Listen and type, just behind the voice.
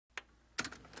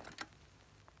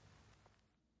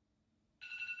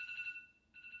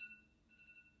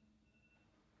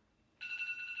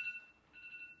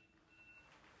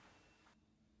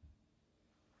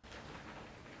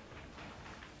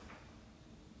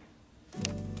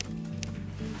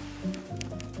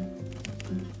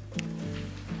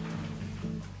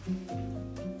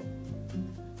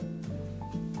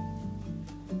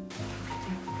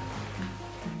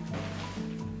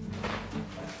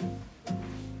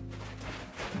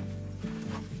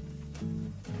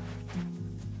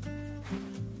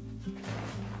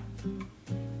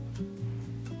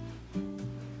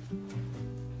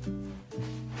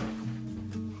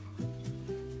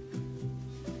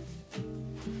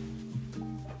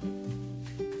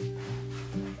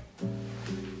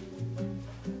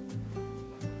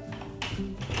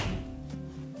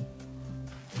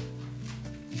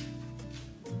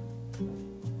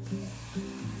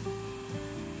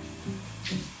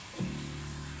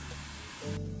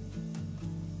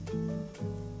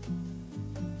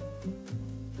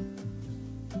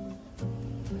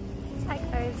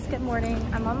Good morning.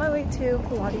 I'm on my way to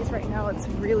Pilates right now. It's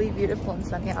really beautiful and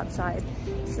sunny outside.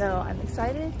 So I'm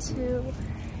excited to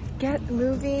get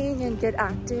moving and get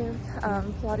active.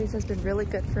 Pilates has been really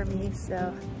good for me.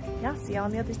 So yeah, see you on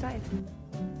the other side.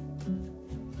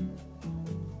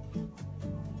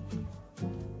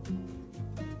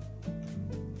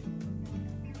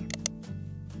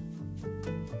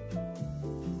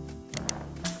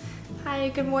 Hi,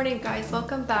 good morning guys.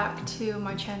 Welcome back to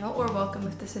my channel, or welcome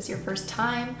if this is your first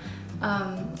time.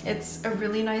 It's a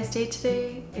really nice day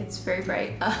today. It's very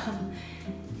bright.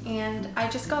 And I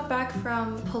just got back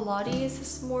from Pilates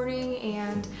this morning,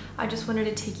 and I just wanted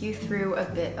to take you through a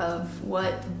bit of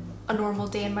what a normal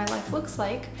day in my life looks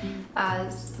like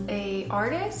as an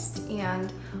artist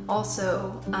and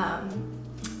also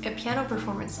a piano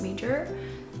performance major.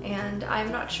 And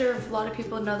I'm not sure if a lot of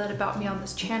people know that about me on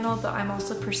this channel, but I'm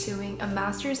also pursuing a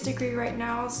master's degree right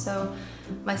now, so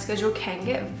my schedule can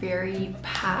get very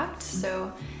packed.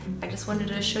 So I just wanted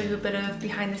to show you a bit of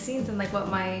behind the scenes and like what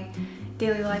my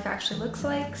daily life actually looks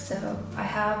like. So I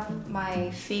have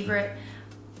my favorite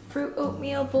fruit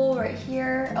oatmeal bowl right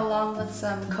here along with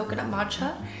some coconut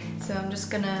matcha. So I'm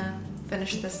just gonna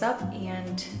finish this up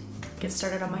and get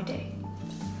started on my day.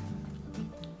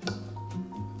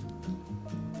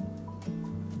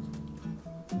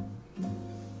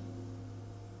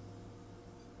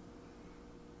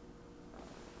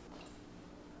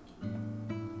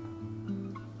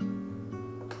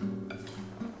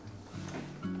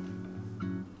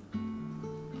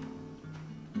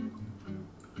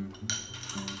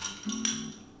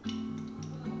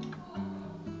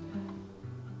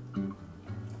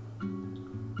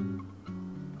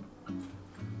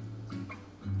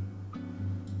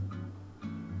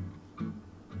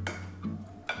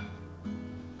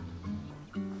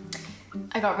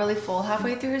 I got really full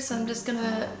halfway through, so I'm just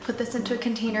gonna put this into a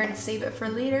container and save it for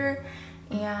later.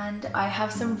 And I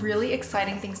have some really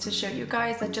exciting things to show you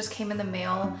guys that just came in the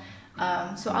mail.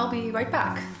 So I'll be right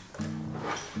back.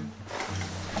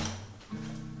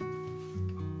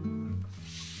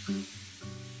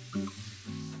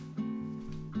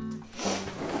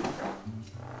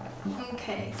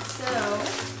 Okay, so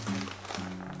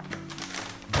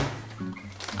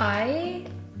I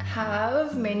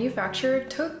have manufactured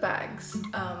tote bags.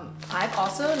 I've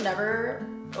also never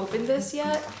opened this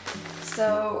yet,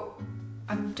 so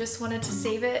I just wanted to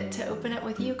save it to open it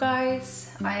with you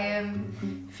guys. I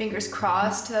am fingers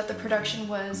crossed that the production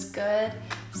was good.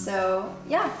 So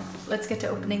yeah, let's get to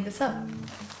opening this up.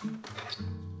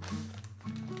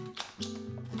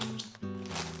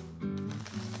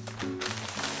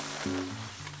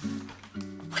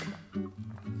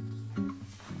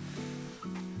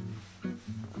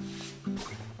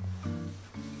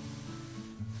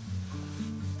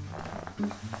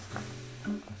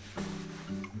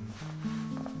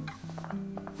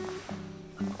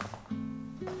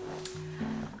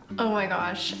 Oh my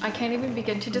gosh, I can't even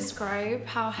begin to describe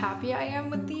how happy I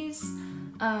am with these.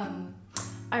 I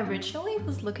originally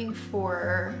was looking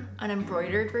for an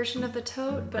embroidered version of the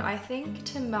tote, but I think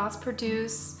to mass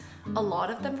produce a lot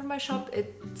of them for my shop,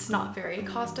 it's not very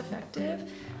cost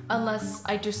effective unless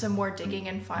I do some more digging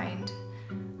and find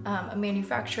a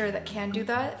manufacturer that can do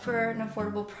that for an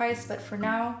affordable price. But for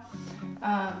now,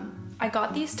 I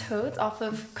got these totes off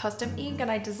of Custom Ink and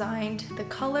I designed the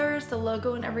colors, the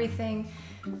logo and everything.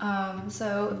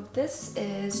 So this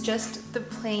is just the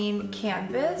plain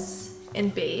canvas in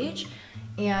beige,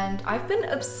 and I've been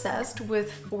obsessed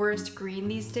with forest green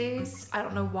these days. I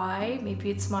don't know why, maybe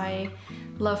it's my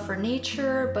love for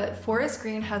nature, but forest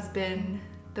green has been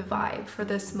the vibe for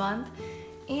this month,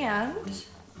 and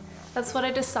that's what I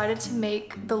decided to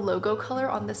make the logo color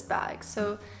on this bag.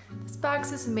 So this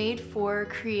bag is made for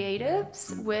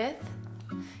creatives with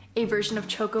a version of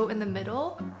choco in the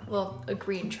middle. Well, a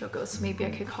green choco, so maybe I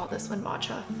could call this one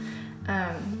matcha.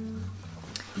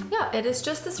 Yeah, it is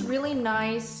just this really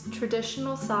nice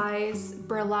traditional size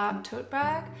burlap tote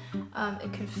bag.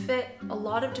 It can fit a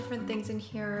lot of different things in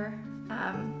here.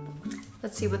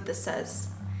 Let's see what this says.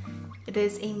 It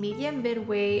is a medium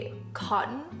midweight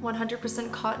cotton,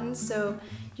 100% cotton, so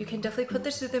you can definitely put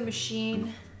this through the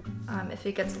machine if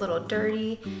it gets a little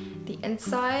dirty. The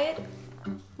inside,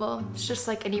 well, it's just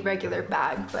like any regular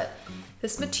bag, but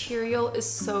this material is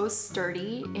so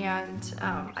sturdy, and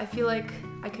I feel like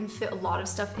I can fit a lot of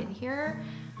stuff in here.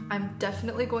 I'm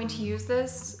definitely going to use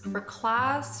this for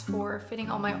class, for fitting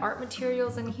all my art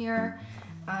materials in here.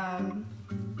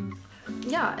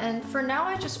 Yeah, and for now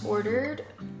I just ordered,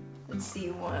 let's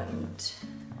see,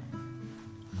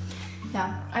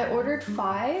 I ordered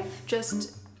 5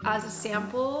 just as a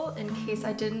sample in case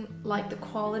I didn't like the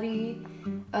quality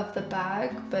of the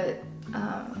bag, but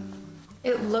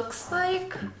It looks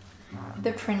like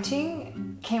the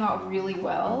printing came out really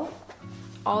well.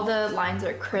 All the lines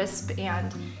are crisp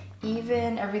and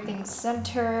even, everything's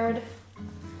centered.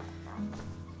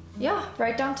 Yeah,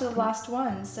 right down to the last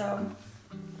one. So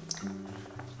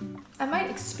I might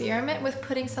experiment with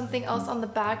putting something else on the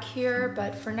back here,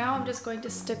 but for now I'm just going to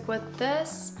stick with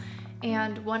this.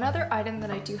 And one other item that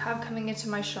I do have coming into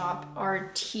my shop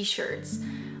are t-shirts.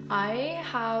 I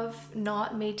have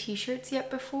not made t-shirts yet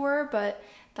before, but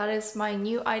that is my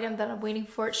new item that I'm waiting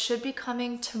for. It should be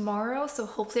coming tomorrow, so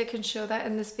hopefully I can show that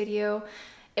in this video.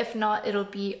 If not, it'll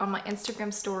be on my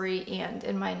Instagram story and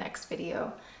in my next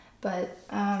video. But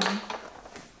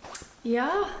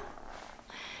yeah,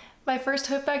 my first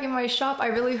tote bag in my shop. I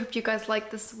really hope you guys like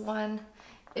this one.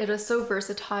 It is so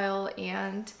versatile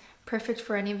and perfect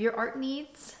for any of your art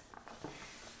needs.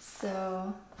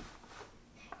 So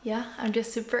yeah, I'm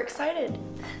just super excited.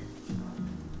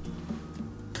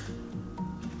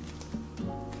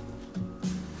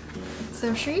 So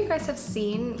I'm sure you guys have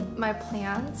seen my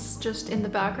plants just in the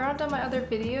background on my other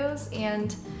videos,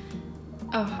 and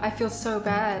oh, I feel so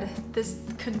bad. This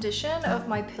condition of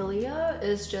my pilia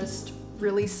is just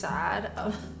really sad.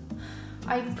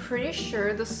 I'm pretty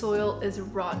sure the soil is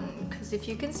rotten, because if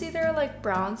you can see, there are like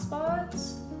brown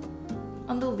spots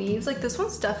on the leaves. Like this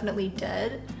one's definitely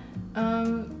dead.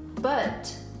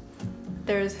 But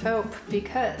there's hope,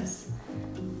 because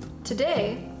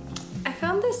today I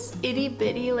found this itty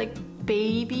bitty like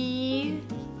baby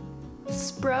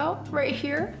sprout right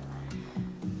here,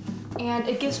 and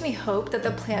it gives me hope that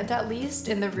the plant, at least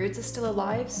in the roots, is still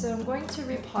alive. So I'm going to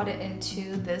repot it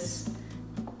into this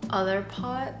other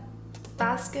pot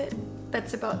basket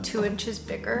that's about 2 inches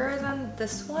bigger than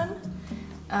this one.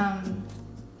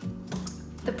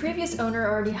 The previous owner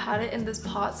already had it in this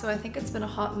pot, so I think it's been a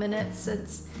hot minute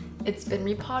since it's been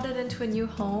repotted into a new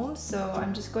home. So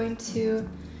I'm just going to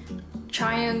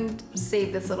try and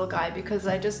save this little guy, because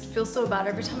I just feel so bad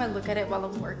every time I look at it while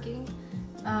I'm working.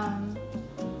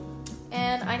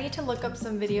 And I need to look up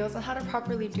some videos on how to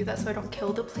properly do that so I don't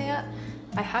kill the plant.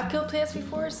 I have killed plants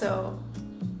before, so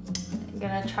I'm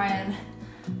gonna try and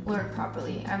learn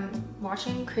properly. I'm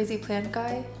watching Crazy Plant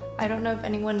Guy. I don't know if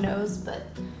anyone knows, but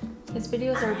his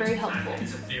videos are very helpful.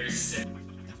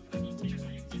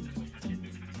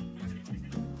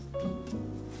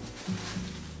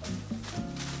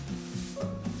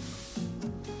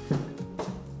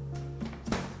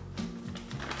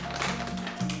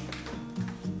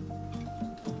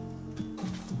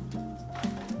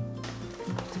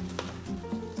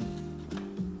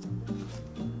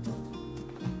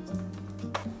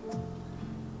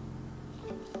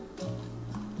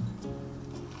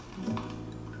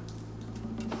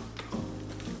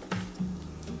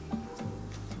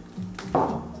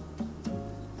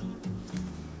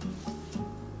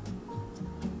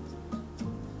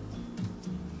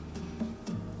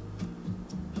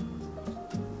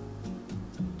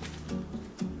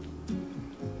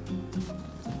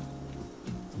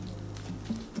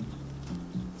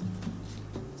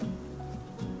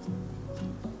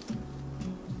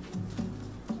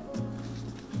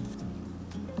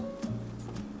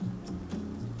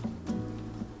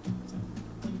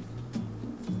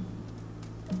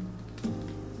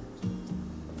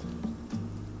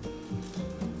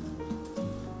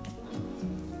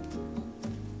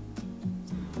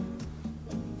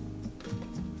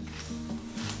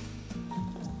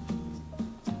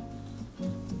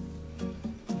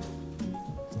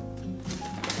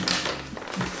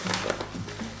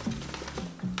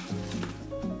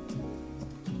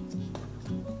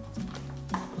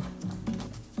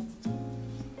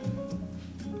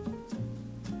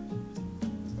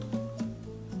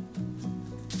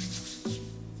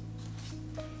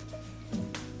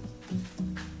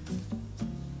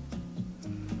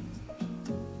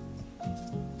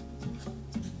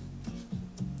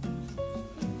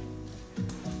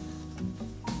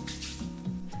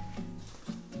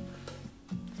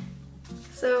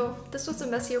 So this was a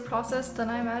messier process than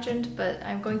I imagined, but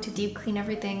I'm going to deep clean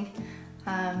everything.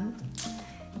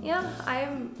 Yeah, I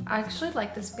actually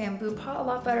like this bamboo pot a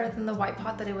lot better than the white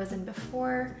pot that it was in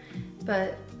before,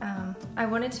 but I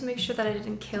wanted to make sure that I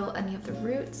didn't kill any of the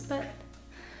roots. But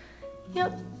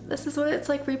yep, this is what it's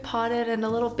like repotted, and the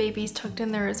little baby's tucked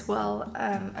in there as well.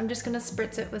 I'm just gonna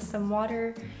spritz it with some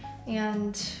water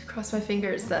and cross my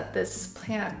fingers that this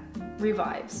plant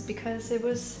revives, because it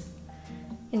was,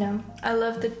 you know, I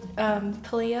love the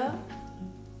pilia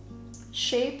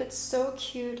shape. It's so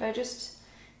cute. I just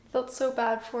felt so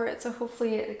bad for it, so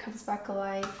hopefully it comes back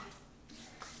alive.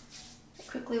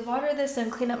 Quickly water this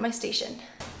and clean up my station.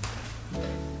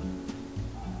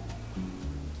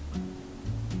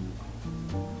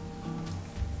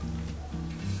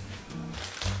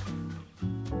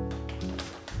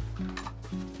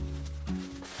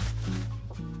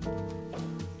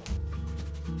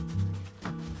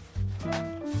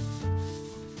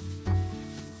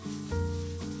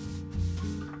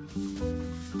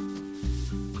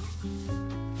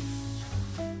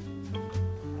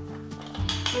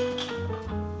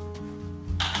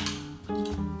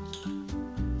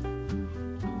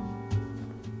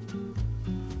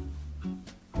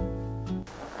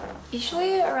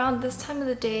 Usually around this time of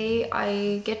the day,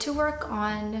 I get to work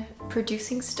on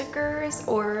producing stickers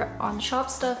or on shop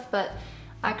stuff, but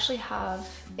I actually have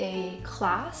a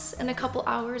class in a couple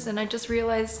hours and I just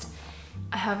realized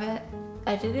I haven't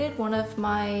edited one of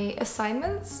my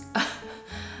assignments.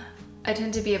 I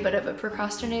tend to be a bit of a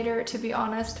procrastinator, to be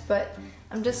honest, but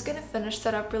I'm just gonna finish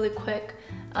that up really quick.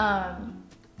 And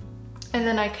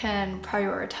then I can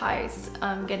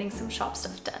prioritize getting some shop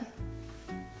stuff done.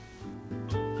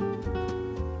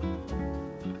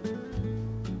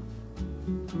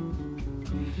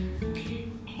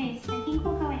 Okay, so I think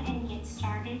we'll go ahead and get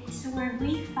started. So we're in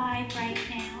week 5 right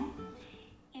now.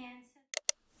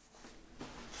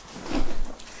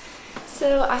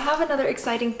 So I have another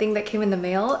exciting thing that came in the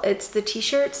mail. It's the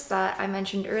t-shirts that I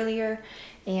mentioned earlier,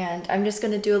 and I'm just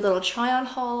gonna do a little try-on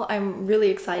haul. I'm really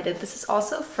excited. This is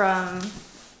also from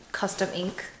Custom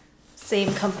Ink,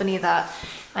 same company that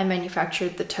I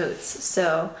manufactured the totes.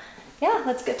 So yeah,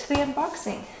 let's get to the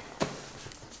unboxing.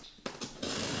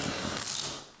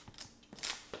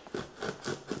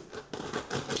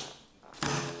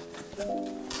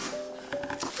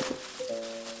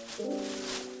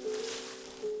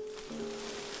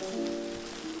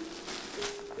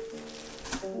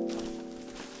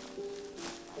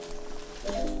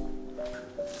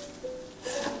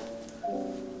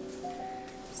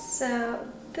 So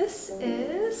this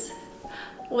is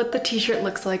what the t-shirt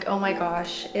looks like. Oh my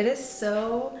gosh, it is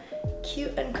so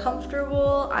cute and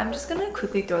comfortable. I'm just gonna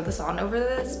quickly throw this on over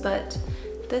this, but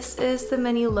this is the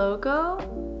mini logo,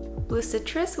 blue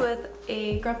citrus with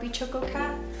a grumpy choco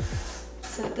cat.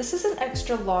 So this is an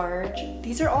extra large.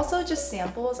 These are also just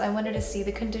samples. I wanted to see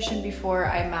the condition before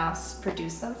I mass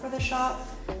produce them for the shop.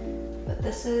 But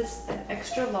this is an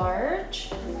extra large.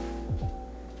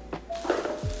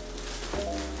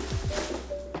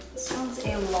 This one's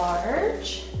a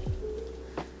large.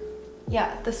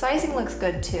 Yeah, the sizing looks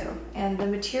good too. And the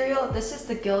material, this is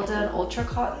the Gildan Ultra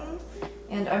Cotton.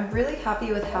 And I'm really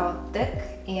happy with how thick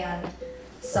and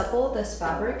supple this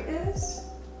fabric is.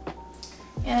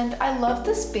 And I love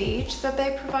this beige that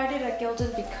they provided at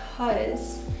Gildan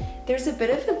because there's a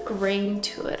bit of a grain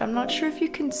to it. I'm not sure if you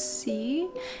can see,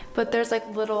 but there's like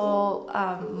little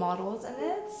models in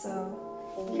it.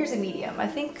 So here's a medium. I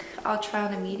think I'll try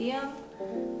on a medium.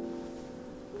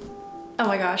 Oh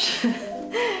my gosh.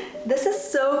 This is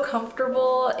so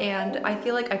comfortable and I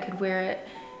feel like I could wear it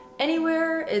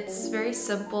anywhere. It's very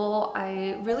simple.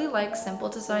 I really like simple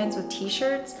designs with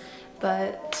t-shirts,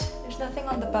 but there's nothing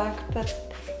on the back. But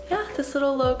yeah, this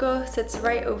little logo sits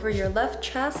right over your left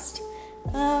chest.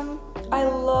 I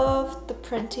love the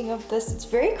printing of this. It's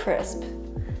very crisp,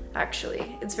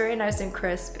 actually. It's very nice and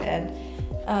crisp, and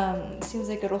it seems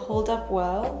like it'll hold up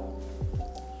well.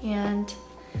 And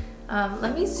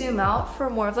let me zoom out for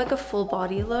more of like a full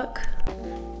body look.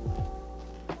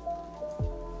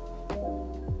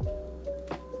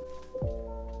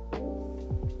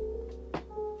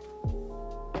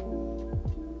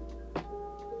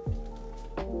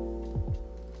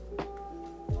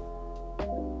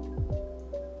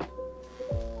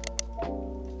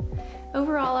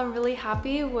 Overall, I'm really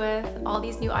happy with all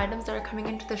these new items that are coming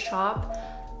into the shop.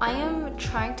 I am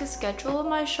trying to schedule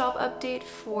my shop update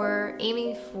for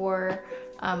aiming for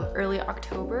early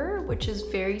October, which is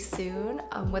very soon,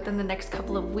 within the next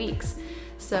couple of weeks.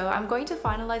 So I'm going to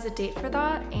finalize a date for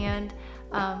that, and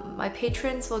my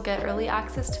patrons will get early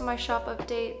access to my shop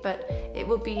update, but it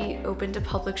will be open to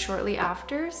public shortly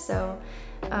after. So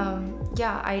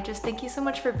yeah, I just thank you so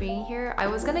much for being here. I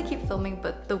was gonna keep filming,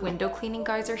 but the window cleaning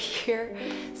guys are here.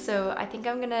 So I think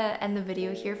I'm gonna end the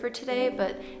video here for today,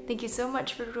 but thank you so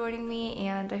much for joining me,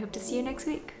 and I hope to see you next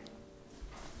week.